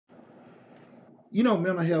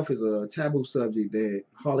Mental health is a taboo subject that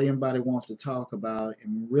hardly anybody wants to talk about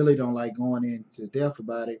and really don't like going into depth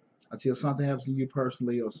about it until something happens to you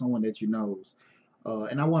personally or someone that you knows.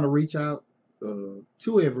 And I want to reach out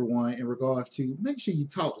to everyone in regards to make sure you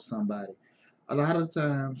talk to somebody. A lot of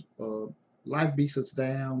times, life beats us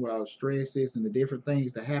down with our stresses and the different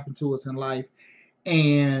things that happen to us in life,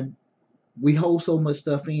 and we hold so much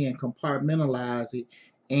stuff in, compartmentalize it,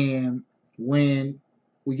 and when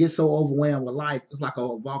we get so overwhelmed with life, it's like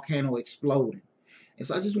a volcano exploding. And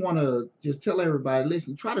so I just want to just tell everybody,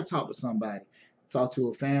 listen, try to talk to somebody. Talk to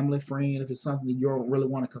a family, friend, if it's something that you don't really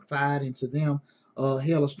want to confide into them.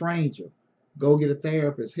 Hell, a stranger. Go get a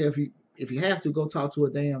therapist. Hell, if you have to, go talk to a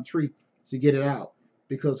damn tree to get it out.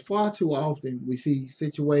 Because far too often we see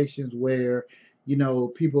situations where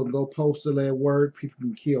people can go postal at work, people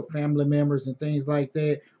can kill family members and things like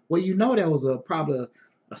that. Well, that was probably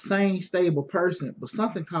a sane, stable person, but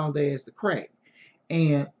something caused their ass to crack.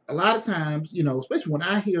 And a lot of times, especially when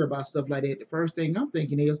I hear about stuff like that, the first thing I'm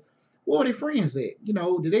thinking is, where are their friends at?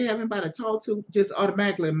 Do they have anybody to talk to? Just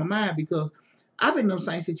automatically in my mind, because I've been in the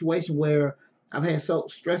same situation where I've had so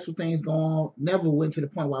stressful things going on, never went to the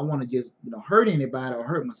point where I want to just, hurt anybody or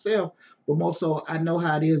hurt myself. But more so, I know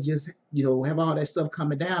how it is just, have all that stuff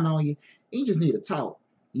coming down on you. And you just need to talk.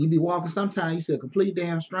 You be walking sometimes, you see a complete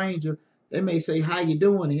damn stranger. They may say, how you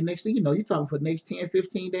doing? And next thing you know, you're talking for the next 10,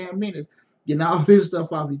 15 damn minutes, getting all this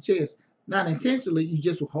stuff off your chest. Not intentionally, you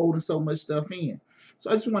just holding so much stuff in. So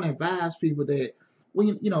I just want to advise people that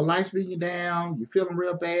when life's beating you down, you're feeling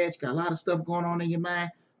real bad, you got a lot of stuff going on in your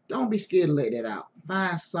mind, don't be scared to let that out.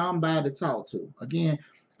 Find somebody to talk to. Again,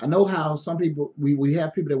 I know how some people we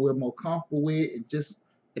have people that we're more comfortable with, and just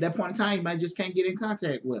at that point in time, you might just can't get in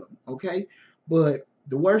contact with them. Okay, but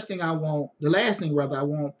the last thing rather, I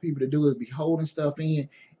want people to do is be holding stuff in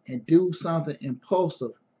and do something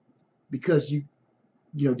impulsive because you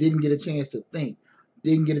didn't get a chance to think,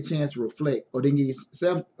 didn't get a chance to reflect, or didn't give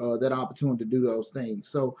yourself that opportunity to do those things.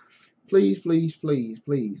 So please, please, please,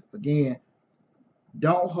 please, again,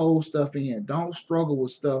 don't hold stuff in. Don't struggle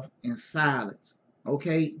with stuff in silence.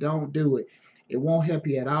 Okay? Don't do it. It won't help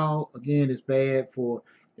you at all. Again, it's bad for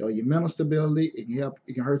your mental stability.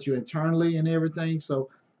 It can hurt you internally and everything. So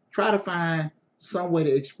try to find some way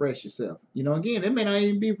to express yourself. Again, it may not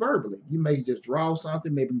even be verbally. You may just draw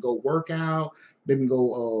something, maybe go work out, maybe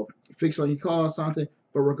go fix on your car or something.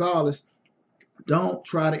 But regardless, don't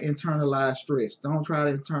try to internalize stress. Don't try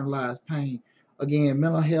to internalize pain. Again,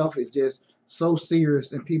 mental health is just so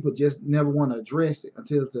serious, and people just never want to address it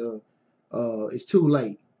until it's too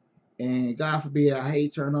late. And God forbid, I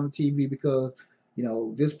hate turning on the TV because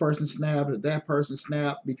this person snapped or that person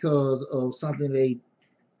snapped because of something they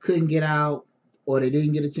couldn't get out, or they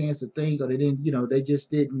didn't get a chance to think, or they didn't, they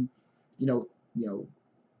just didn't, you know, you know,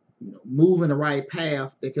 move in the right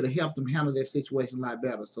path that could have helped them handle that situation a lot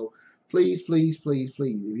better. So please, please, please,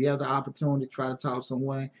 please, if you have the opportunity, try to talk to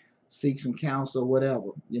someone, seek some counsel,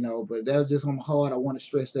 whatever, But that's just on my heart. I want to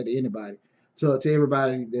stress that to anybody, to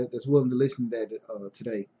everybody that's willing to listen to that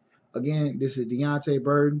today. Again, this is Deonte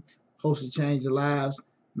Burden, host of Change Your Lives.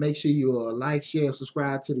 Make sure you like, share,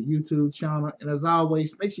 subscribe to the YouTube channel. And as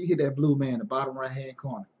always, make sure you hit that blue man in the bottom right hand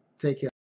corner. Take care.